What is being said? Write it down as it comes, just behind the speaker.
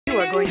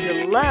going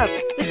to love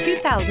the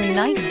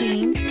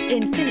 2019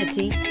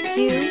 INFINITI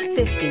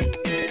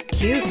Q50.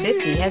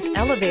 Q50 has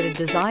elevated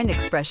design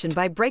expression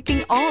by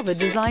breaking all the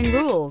design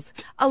rules.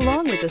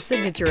 Along with the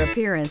signature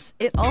appearance,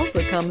 it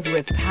also comes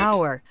with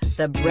power.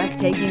 The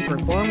breathtaking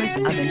performance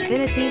of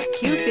INFINITI's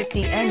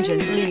Q50 engine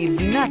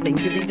leaves nothing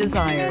to be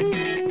desired.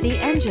 The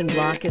engine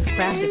block is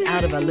crafted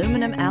out of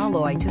aluminum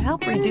alloy to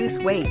help reduce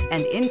weight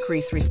and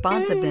increase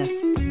responsiveness,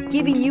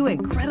 giving you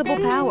incredible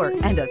power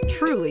and a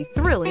truly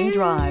thrilling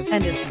drive,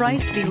 and is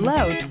priced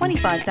below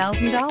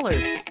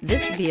 $25,000.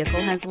 This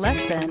vehicle has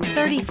less than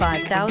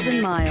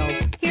 35,000 miles.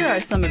 Here are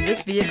some of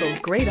this vehicle's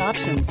great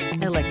options: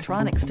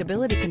 electronic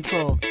stability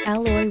control,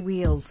 alloy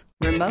wheels,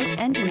 remote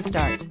engine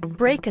start,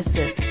 brake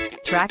assist,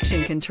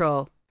 traction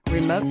control,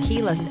 remote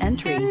keyless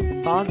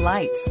entry, fog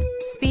lights,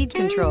 speed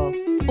control,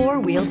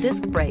 four-wheel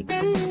disc brakes,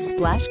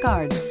 splash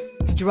guards.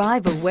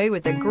 Drive away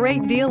with a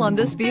great deal on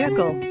this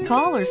vehicle.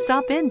 Call or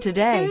stop in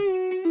today.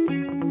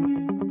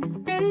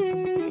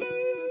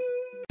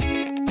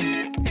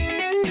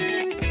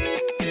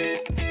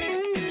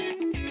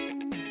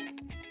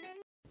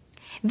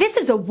 This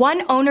is a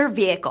one-owner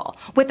vehicle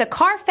with a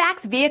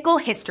Carfax Vehicle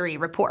History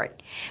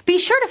Report. Be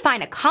sure to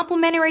find a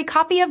complimentary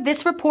copy of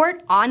this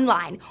report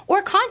online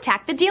or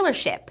contact the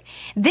dealership.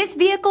 This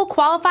vehicle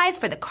qualifies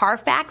for the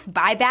Carfax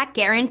Buyback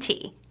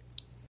Guarantee.